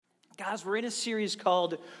Guys, we're in a series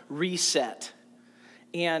called Reset.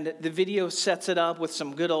 And the video sets it up with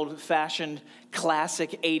some good old-fashioned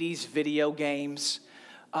classic 80s video games.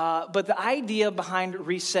 But the idea behind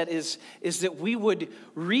Reset is that we would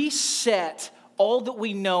reset all that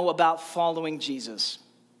we know about following Jesus.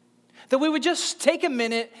 That we would just take a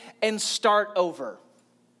minute and start over.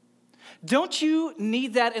 Don't you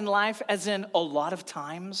need that in life, as in a lot of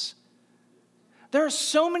times? There are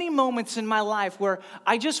so many moments in my life where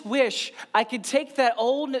I just wish I could take that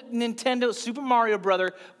old Nintendo Super Mario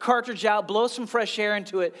Brother cartridge out, blow some fresh air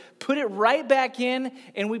into it, put it right back in,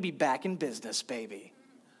 and we'd be back in business, baby.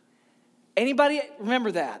 Anybody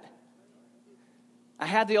remember that? I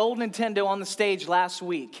had the old Nintendo on the stage last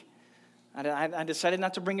week. I decided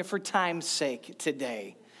not to bring it for time's sake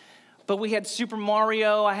today. But we had Super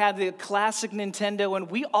Mario, I had the classic Nintendo, and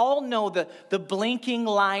we all know the blinking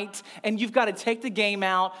light, and you've got to take the game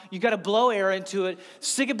out, you've got to blow air into it,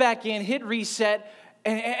 stick it back in, hit reset,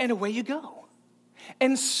 and away you go.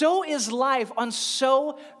 And so is life on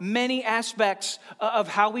so many aspects of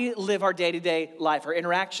how we live our day-to-day life, our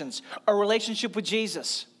interactions, our relationship with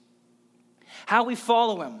Jesus, how we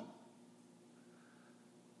follow him,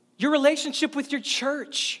 your relationship with your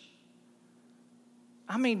church.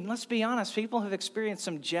 I mean, let's be honest, people have experienced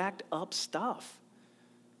some jacked up stuff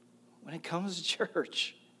when it comes to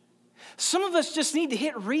church. Some of us just need to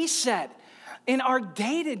hit reset in our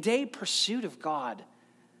day-to-day pursuit of God.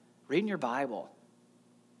 Reading your Bible,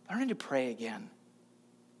 learning to pray again.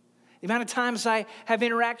 The amount of times I have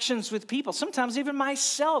interactions with people, sometimes even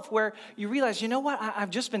myself, where you realize, you know what,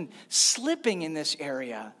 I've just been slipping in this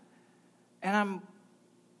area. And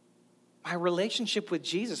my relationship with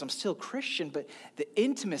Jesus, I'm still a Christian, but the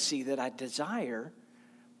intimacy that I desire,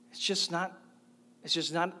 it's just not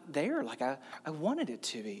there like I wanted it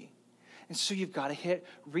to be. And so you've got to hit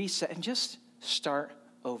reset and just start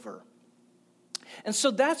over. And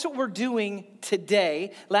so that's what we're doing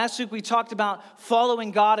today. Last week we talked about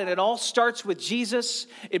following God, and it all starts with Jesus.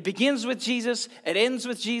 It begins with Jesus, it ends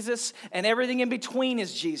with Jesus, and everything in between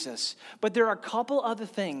is Jesus. But there are a couple other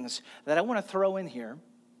things that I want to throw in here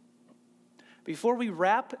before we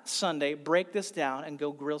wrap Sunday, break this down, and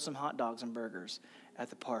go grill some hot dogs and burgers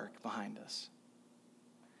at the park behind us.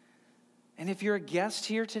 And if you're a guest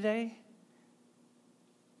here today,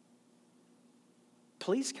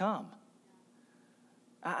 please come.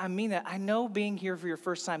 I mean that. I know being here for your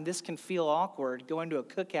first time, this can feel awkward, going to a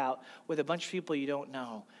cookout with a bunch of people you don't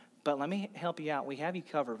know. But let me help you out. We have you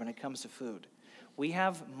covered when it comes to food. We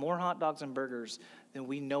have more hot dogs and burgers than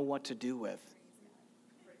we know what to do with.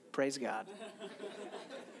 Praise God.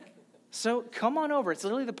 So come on over. It's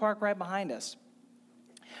literally the park right behind us.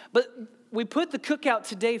 But we put the cookout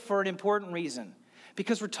today for an important reason.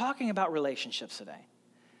 Because we're talking about relationships today.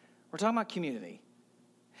 We're talking about community.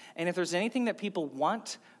 And if there's anything that people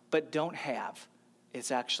want but don't have,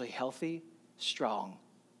 it's actually healthy, strong,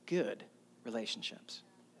 good relationships.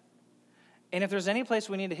 And if there's any place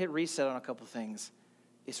we need to hit reset on a couple things,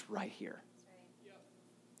 it's right here.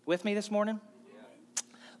 With me this morning?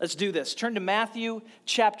 Let's do this. Turn to Matthew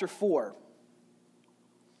chapter 4.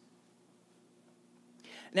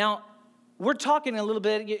 Now, we're talking a little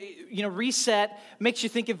bit, reset makes you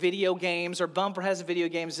think of video games, or Bumper has video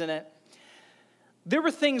games in it. There were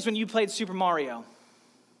things when you played Super Mario.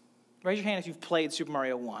 Raise your hand if you've played Super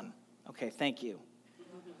Mario 1. Okay, thank you.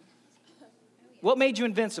 What made you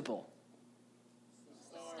invincible?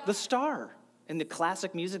 The star. And the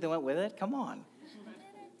classic music that went with it? Come on.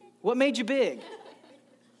 What made you big?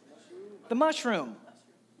 The mushroom.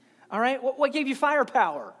 All right, what gave you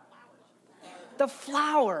firepower? The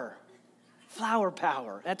flower. Flower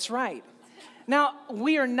power, that's right. Now,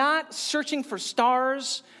 we are not searching for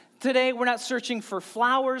stars today. We're not searching for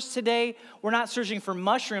flowers today. We're not searching for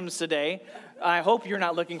mushrooms today. I hope you're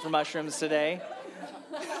not looking for mushrooms today.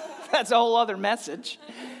 That's a whole other message.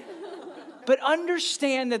 But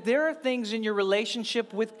understand that there are things in your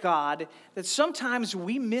relationship with God that sometimes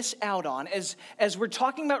we miss out on. As we're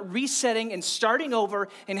talking about resetting and starting over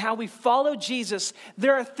and how we follow Jesus,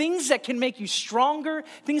 there are things that can make you stronger,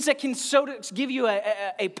 things that can give you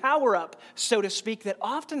a power up, so to speak, that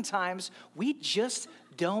oftentimes we just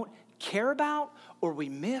don't care about, or we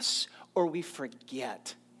miss, or we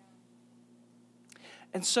forget.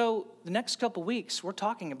 And so the next couple weeks, we're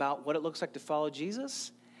talking about what it looks like to follow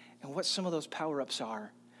Jesus and what some of those power-ups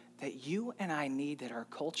are that you and I need that our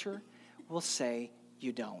culture will say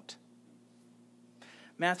you don't.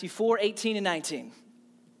 Matthew 4, 18 and 19.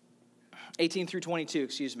 18 through 22,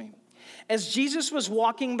 excuse me. As Jesus was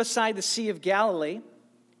walking beside the Sea of Galilee,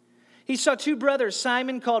 He saw two brothers,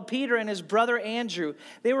 Simon called Peter and his brother Andrew.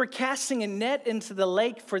 They were casting a net into the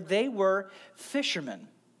lake, for they were fishermen.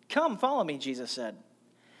 Come, follow me, Jesus said,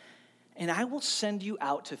 and I will send you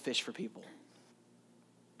out to fish for people.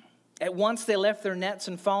 At once they left their nets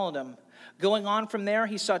and followed him. Going on from there,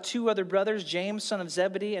 he saw two other brothers, James, son of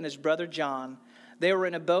Zebedee, and his brother John. They were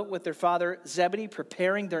in a boat with their father Zebedee,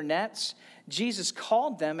 preparing their nets. Jesus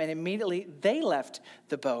called them, and immediately they left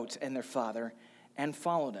the boat and their father and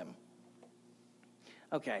followed him.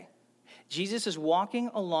 Okay, Jesus is walking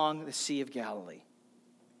along the Sea of Galilee.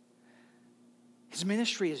 His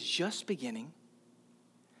ministry is just beginning,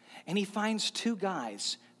 and he finds two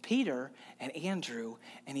guys, Peter and Andrew,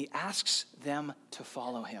 and he asks them to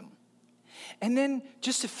follow him. And then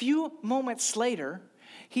just a few moments later,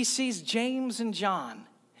 he sees James and John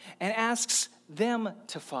and asks them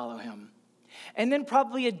to follow him. And then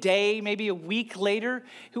probably a day, maybe a week later,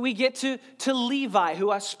 we get to Levi,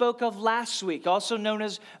 who I spoke of last week, also known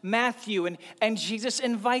as Matthew. And Jesus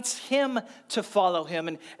invites him to follow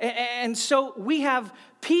him. And so we have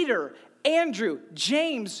Peter, Andrew,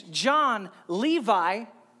 James, John, Levi,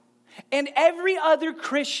 and every other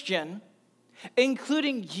Christian,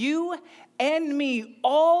 including you and me,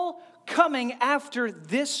 all coming after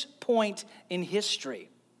this point in history.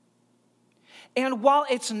 And while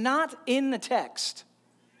it's not in the text,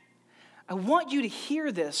 I want you to hear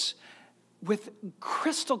this with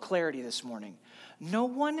crystal clarity this morning. No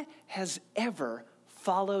one has ever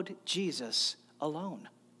followed Jesus alone.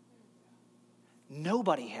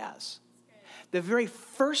 Nobody has. The very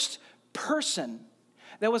first person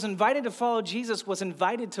that was invited to follow Jesus was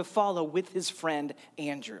invited to follow with his friend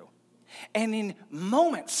Andrew. And in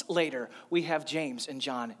moments later, we have James and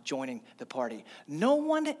John joining the party. No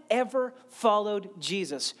one ever followed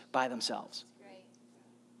Jesus by themselves.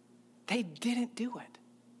 They didn't do it.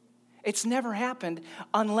 It's never happened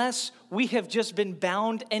unless we have just been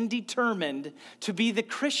bound and determined to be the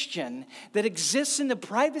Christian that exists in the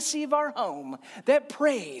privacy of our home, that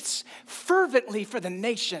prays fervently for the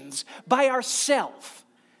nations by ourselves,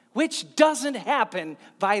 which doesn't happen,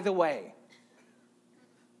 by the way.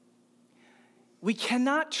 We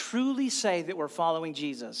cannot truly say that we're following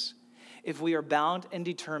Jesus if we are bound and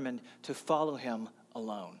determined to follow him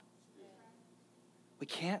alone. We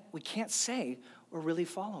can't say we're really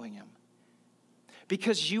following him.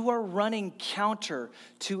 Because you are running counter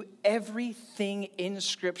to everything in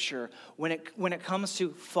Scripture when it comes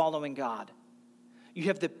to following God. You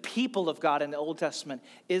have the people of God in the Old Testament,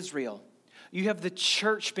 Israel. You have the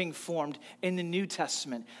church being formed in the New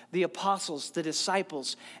Testament, the apostles, the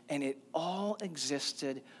disciples, and it all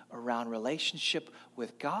existed around relationship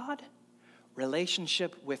with God,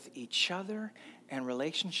 relationship with each other, and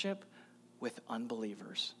relationship with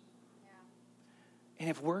unbelievers. Yeah. And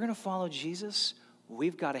if we're going to follow Jesus,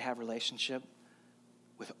 we've got to have relationship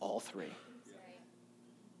with all three. That's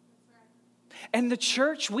right. And the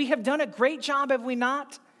church, we have done a great job, have we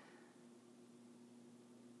not?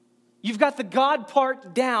 You've got the God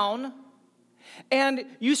part down, and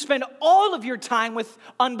you spend all of your time with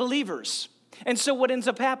unbelievers. And so what ends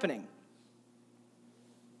up happening?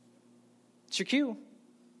 It's your cue.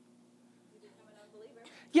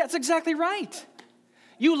 Yeah, that's exactly right.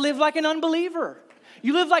 You live like an unbeliever.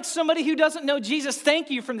 You live like somebody who doesn't know Jesus. Thank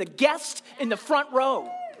you from the guest in the front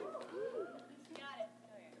row.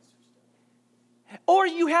 Or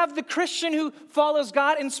you have the Christian who follows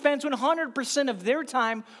God and spends 100% of their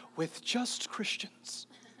time with just Christians.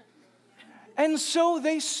 And so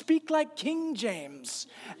they speak like King James.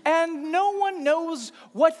 And no one knows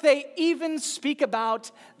what they even speak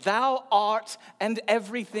about, thou art, and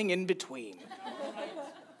everything in between.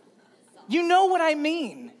 You know what I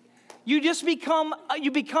mean. You become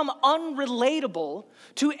unrelatable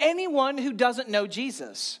to anyone who doesn't know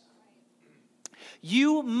Jesus.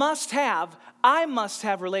 I must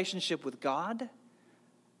have relationship with God,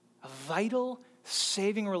 a vital,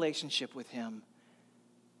 saving relationship with him,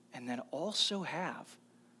 and then also have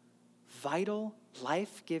vital,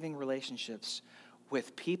 life-giving relationships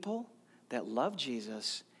with people that love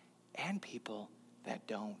Jesus and people that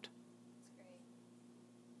don't.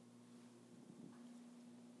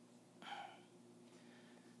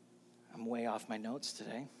 I'm way off my notes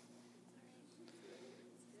today.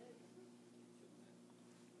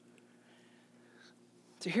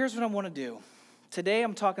 So here's what I want to do. Today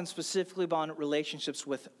I'm talking specifically about relationships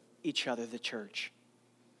with each other, the church.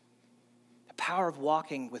 The power of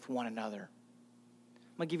walking with one another.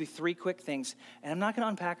 I'm going to give you 3 quick things, and I'm not going to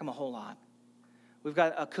unpack them a whole lot. We've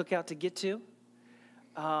got a cookout to get to,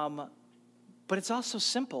 but it's also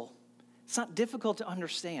simple. It's not difficult to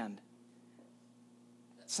understand.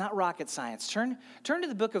 It's not rocket science. Turn to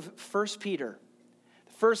the book of 1 Peter.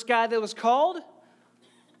 The first guy that was called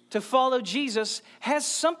to follow Jesus has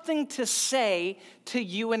something to say to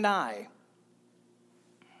you and I.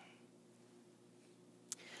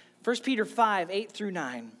 1 Peter 5, 8 through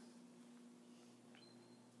 9.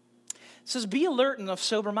 It says, be alert and of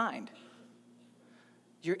sober mind.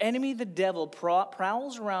 Your enemy, the devil,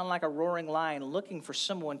 prowls around like a roaring lion looking for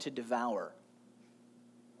someone to devour.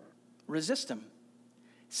 Resist him,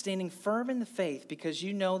 standing firm in the faith, because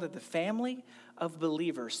you know that the family of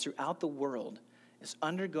believers throughout the world is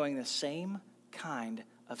undergoing the same kind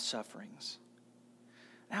of sufferings.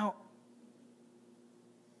 Now,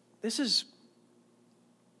 this is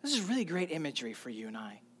really great imagery for you and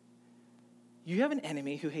I. You have an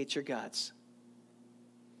enemy who hates your guts.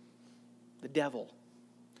 The devil.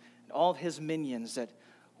 And all of his minions that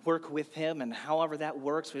work with him, and however that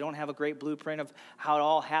works. We don't have a great blueprint of how it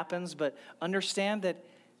all happens, but understand that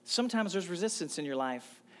sometimes there's resistance in your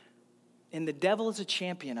life. And the devil is a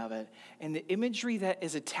champion of it. And the imagery that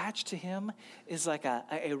is attached to him is like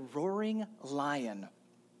a roaring lion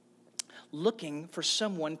looking for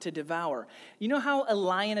someone to devour. You know how a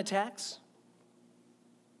lion attacks?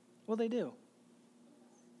 Well, they do.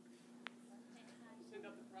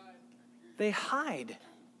 They hide.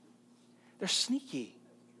 They're sneaky.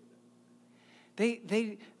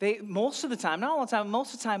 They most of the time, not all the time,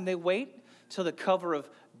 most of the time they wait till the cover of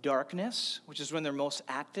darkness, which is when they're most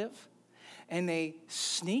active, and they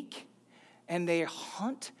sneak and they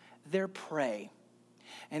hunt their prey.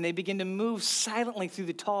 And they begin to move silently through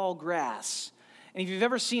the tall grass. And if you've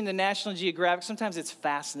ever seen the National Geographic, sometimes it's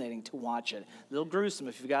fascinating to watch it. A little gruesome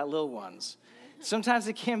if you've got little ones. Sometimes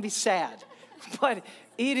it can be sad. But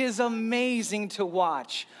it is amazing to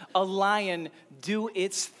watch a lion do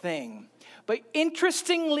its thing. But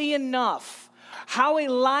interestingly enough, how a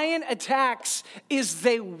lion attacks is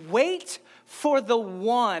they wait for the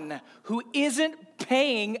one who isn't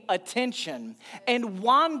paying attention and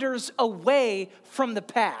wanders away from the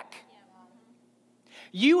pack.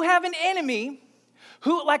 You have an enemy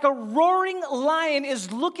who, like a roaring lion,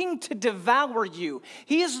 is looking to devour you.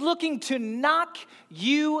 He is looking to knock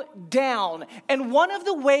you down. And one of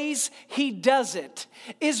the ways he does it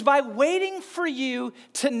is by waiting for you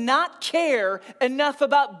to not care enough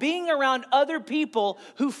about being around other people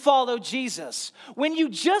who follow Jesus. When you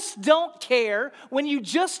just don't care, when you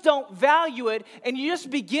just don't value it, and you just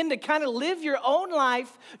begin to kind of live your own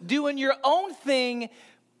life, doing your own thing,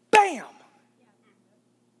 bam!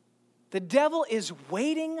 The devil is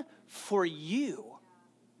waiting for you.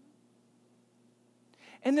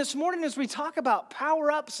 And this morning, as we talk about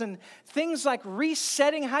power-ups and things like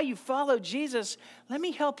resetting how you follow Jesus, let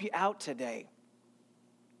me help you out today.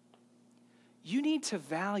 You need to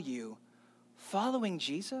value following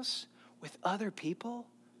Jesus with other people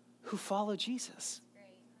who follow Jesus.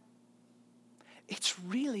 It's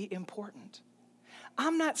really important.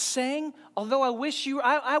 I'm not saying, although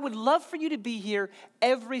I would love for you to be here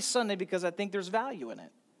every Sunday because I think there's value in it.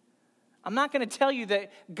 I'm not going to tell you that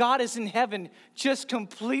God is in heaven just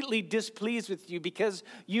completely displeased with you because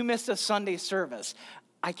you missed a Sunday service.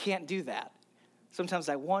 I can't do that. Sometimes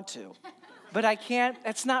I want to, but I can't.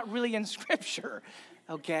 That's not really in Scripture,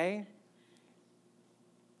 okay?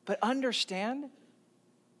 But understand,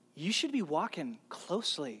 you should be walking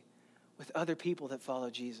closely with other people that follow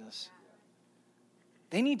Jesus.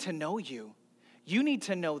 They need to know you. You need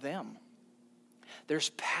to know them.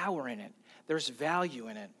 There's power in it. There's value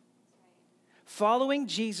in it. Following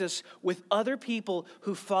Jesus with other people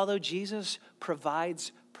who follow Jesus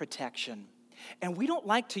provides protection. And we don't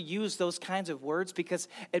like to use those kinds of words because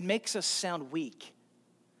it makes us sound weak.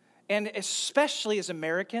 And especially as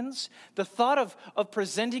Americans, the thought of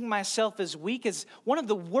presenting myself as weak is one of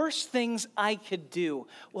the worst things I could do.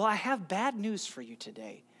 Well, I have bad news for you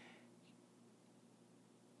today.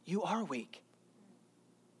 You are weak.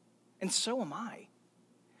 And so am I.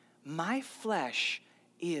 My flesh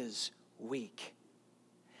is weak.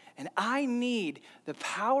 And I need the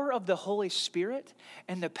power of the Holy Spirit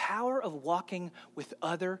and the power of walking with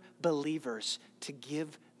other believers to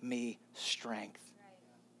give me strength.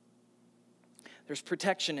 There's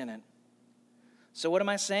protection in it. So what am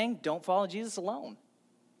I saying? Don't follow Jesus alone.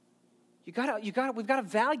 We've got to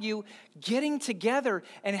value getting together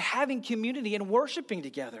and having community and worshiping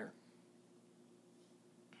together.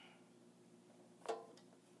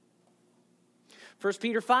 First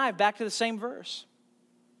Peter 5, back to the same verse.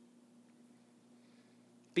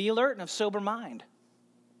 Be alert and of sober mind.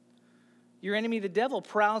 Your enemy, the devil,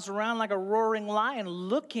 prowls around like a roaring lion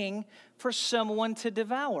looking for someone to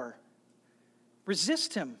devour.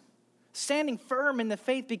 Resist him, Standing firm in the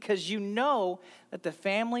faith because you know that the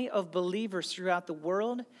family of believers throughout the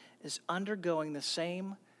world is undergoing the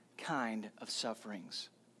same kind of sufferings.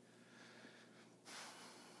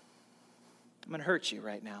 I'm going to hurt you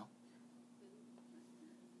right now.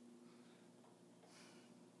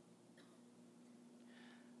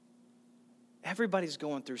 Everybody's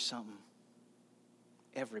going through something.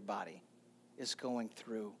 Everybody is going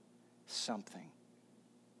through something.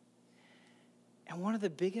 And one of the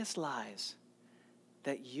biggest lies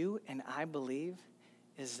that you and I believe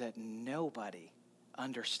is that nobody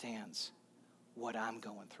understands what I'm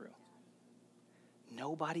going through.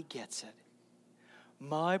 Nobody gets it.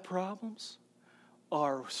 My problems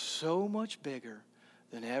are so much bigger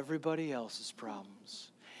than everybody else's problems.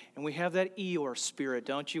 And we have that Eeyore spirit,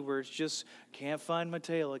 don't you, where it's just, can't find my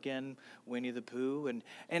tail again, Winnie the Pooh.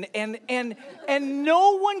 And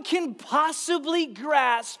no one can possibly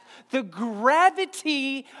grasp the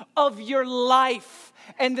gravity of your life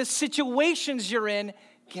and the situations you're in.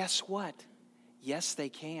 Guess what? Yes, they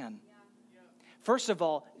can. First of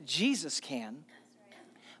all, Jesus can.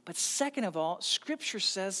 But second of all, Scripture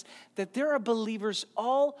says that there are believers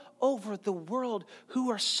all over the world who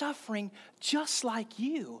are suffering just like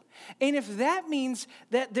you. And if that means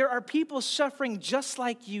that there are people suffering just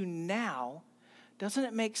like you now, doesn't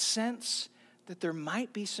it make sense that there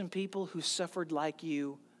might be some people who suffered like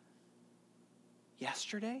you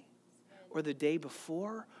yesterday or the day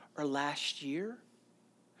before or last year?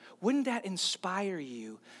 Wouldn't that inspire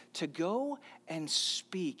you to go and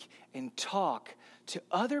speak and talk to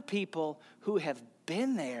other people who have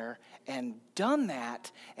been there and done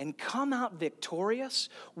that and come out victorious?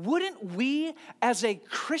 Wouldn't we as a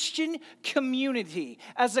Christian community,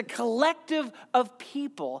 as a collective of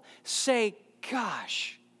people, say,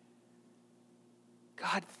 gosh,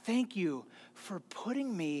 God, thank you for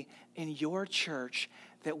putting me in your church,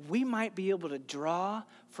 that we might be able to draw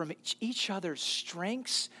from each other's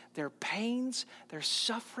strengths, their pains, their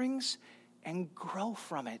sufferings, and grow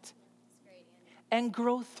from it. And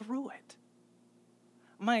grow through it.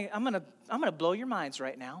 I'm gonna blow your minds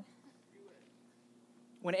right now.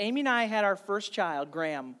 When Amy and I had our first child,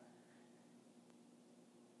 Graham,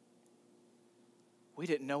 we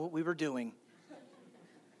didn't know what we were doing.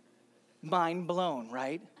 Mind blown,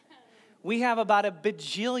 right? We have about a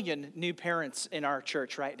bajillion new parents in our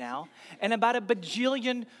church right now, and about a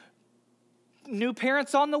bajillion new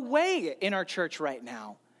parents on the way in our church right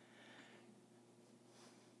now.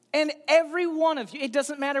 And every one of you, it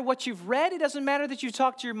doesn't matter what you've read, it doesn't matter that you've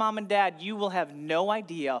talked to your mom and dad, you will have no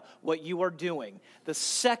idea what you are doing the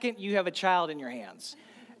second you have a child in your hands.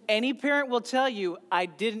 Any parent will tell you, I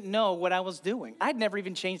didn't know what I was doing. I'd never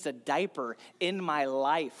even changed a diaper in my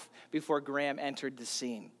life before Graham entered the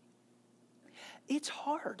scene. It's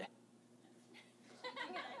hard.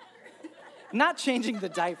 Not changing the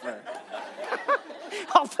diaper.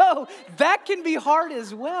 Although that can be hard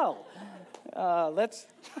as well.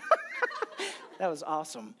 That was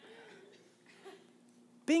awesome.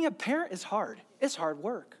 Being a parent is hard. It's hard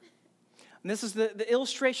work. And this is the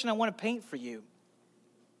illustration I want to paint for you.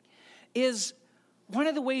 Is one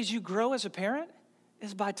of the ways you grow as a parent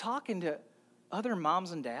is by talking to other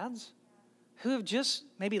moms and dads who have just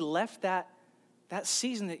maybe left that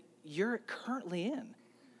season that you're currently in.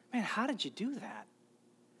 Man, how did you do that?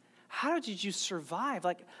 How did you survive?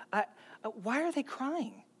 Why are they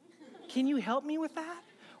crying? Can you help me with that?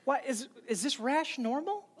 Why is this rash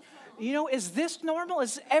normal? Is this normal?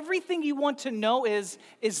 Is everything you want to know is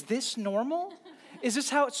this normal? Is this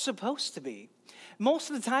how it's supposed to be?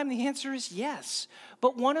 Most of the time, the answer is yes.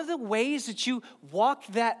 But one of the ways that you walk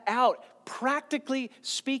that out, practically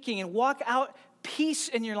speaking, and walk out peace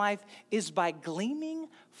in your life is by gleaning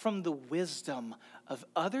from the wisdom of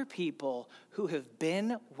other people who have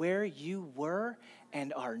been where you were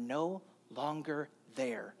and are no longer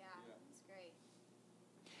there. Yeah, that's great.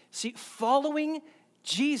 See, following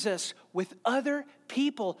Jesus with other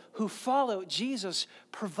people who follow Jesus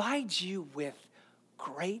provides you with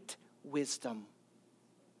great wisdom.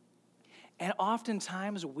 And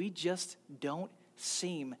oftentimes we just don't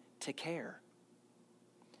seem to care.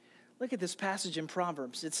 Look at this passage in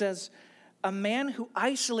Proverbs. It says, a man who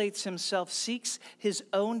isolates himself seeks his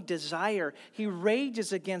own desire. He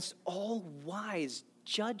rages against all wise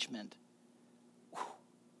judgment. Whew.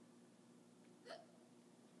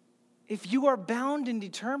 If you are bound and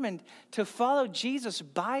determined to follow Jesus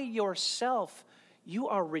by yourself, you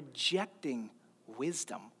are rejecting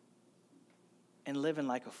wisdom and living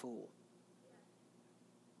like a fool.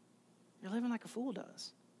 You're living like a fool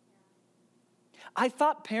does. I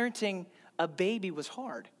thought parenting a baby was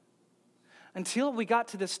hard until we got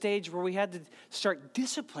to the stage where we had to start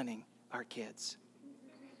disciplining our kids.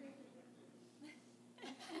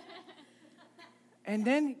 And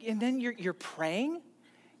then you're praying.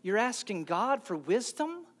 You're asking God for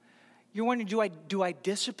wisdom. You're wondering, do I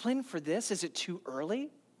discipline for this? Is it too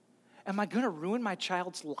early? Am I going to ruin my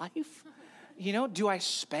child's life? Do I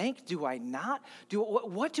spank? Do I not?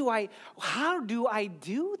 How do I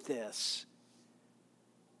do this?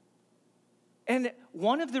 And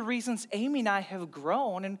one of the reasons Amy and I have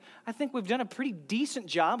grown, and I think we've done a pretty decent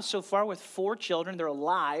job so far with 4 children. They're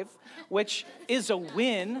alive, which is a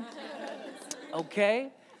win,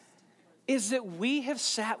 okay? Is that we have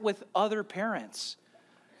sat with other parents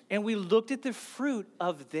and we looked at the fruit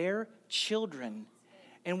of their children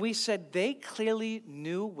and we said they clearly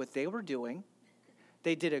knew what they were doing.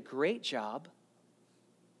 They did a great job.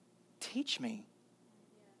 Teach me.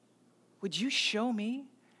 Would you show me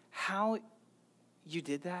how you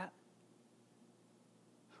did that?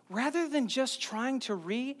 Rather than just trying to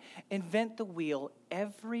reinvent the wheel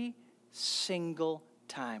every single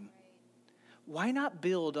time. Why not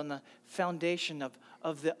build on the foundation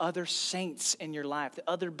of the other saints in your life, the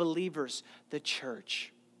other believers, the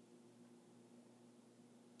church?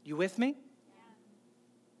 You with me?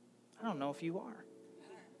 I don't know if you are.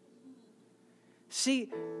 See,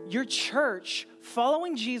 your church,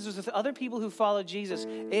 following Jesus with other people who follow Jesus,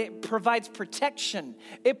 it provides protection.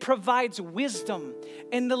 It provides wisdom.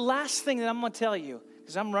 And the last thing that I'm going to tell you,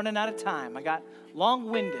 because I'm running out of time. I got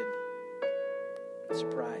long-winded.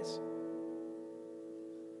 Surprise.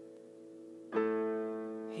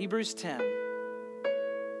 Hebrews 10,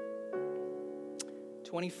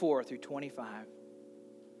 24 through 25.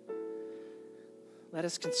 Let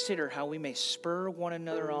us consider how we may spur one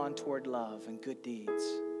another on toward love and good deeds,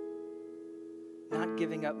 not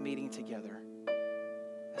giving up meeting together,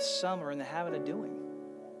 as some are in the habit of doing,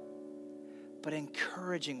 but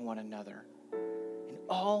encouraging one another, and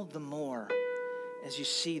all the more as you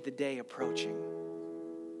see the day approaching.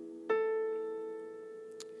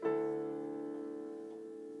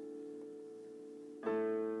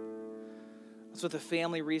 I was with a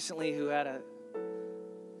family recently who had a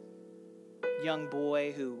young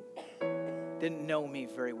boy who didn't know me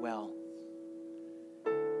very well.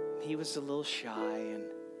 He was a little shy and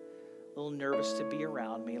a little nervous to be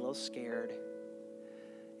around me, a little scared.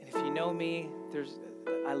 And if you know me,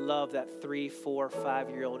 I love that 3, 4,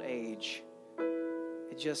 5-year-old age.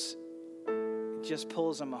 It just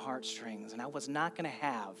pulls on my heartstrings. And I was not going to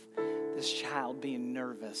have this child being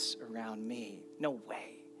nervous around me. No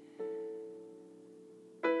way.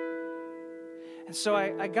 And so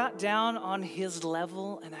I got down on his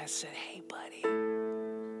level and I said, "Hey, buddy,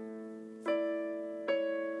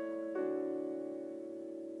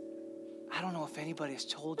 I don't know if anybody has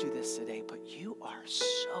told you this today, but you are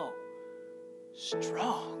so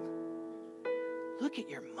strong. Look at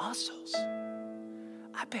your muscles.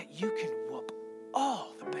 I bet you can whoop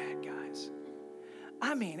all the bad guys.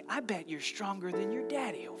 I mean, I bet you're stronger than your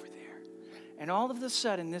daddy over there." And all of a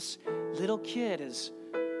sudden, this little kid is...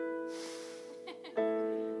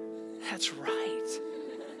 That's right.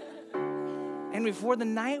 And before the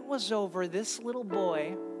night was over, this little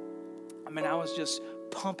boy, I was just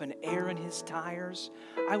pumping air in his tires.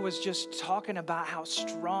 I was just talking about how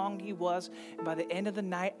strong he was. And by the end of the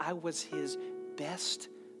night, I was his best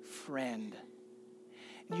friend.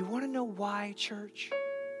 And you want to know why, church?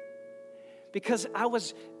 Because I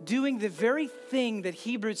was doing the very thing that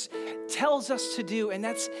Hebrews tells us to do, and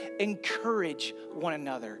that's encourage one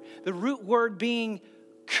another. The root word being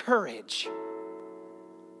courage.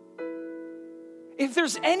 If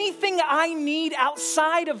there's anything I need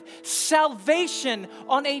outside of salvation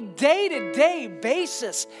on a day-to-day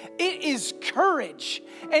basis, it is courage.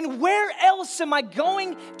 And where else am I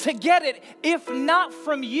going to get it if not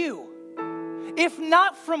from you? If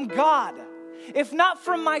not from God? If not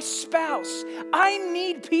from my spouse? I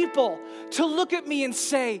need people to look at me and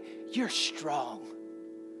say, "You're strong.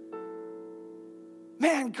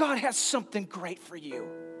 Man, God has something great for you.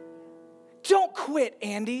 Don't quit,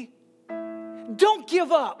 Andy. Don't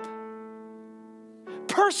give up.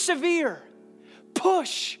 Persevere.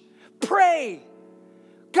 Push. Pray.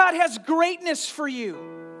 God has greatness for you.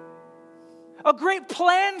 A great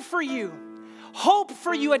plan for you. Hope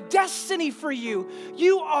for you. A destiny for you.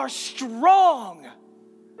 You are strong.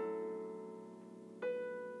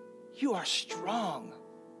 You are strong.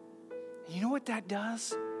 And you know what that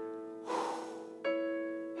does?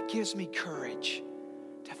 It gives me courage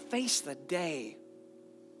to face the day.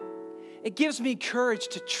 It gives me courage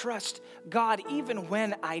to trust God even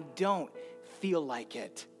when I don't feel like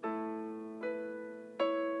it.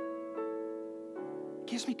 It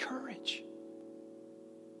gives me courage.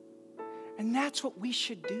 And that's what we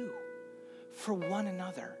should do. for one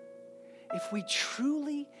another. If we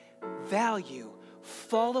truly value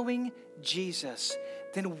following Jesus,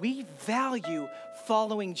 then we value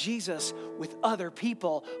following Jesus with other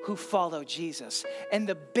people who follow Jesus. And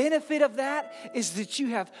the benefit of that is that you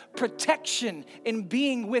have protection in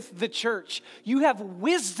being with the church. You have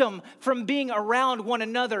wisdom from being around one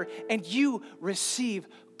another, and you receive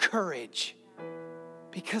courage,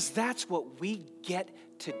 because that's what we get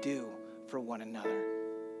to do for one another.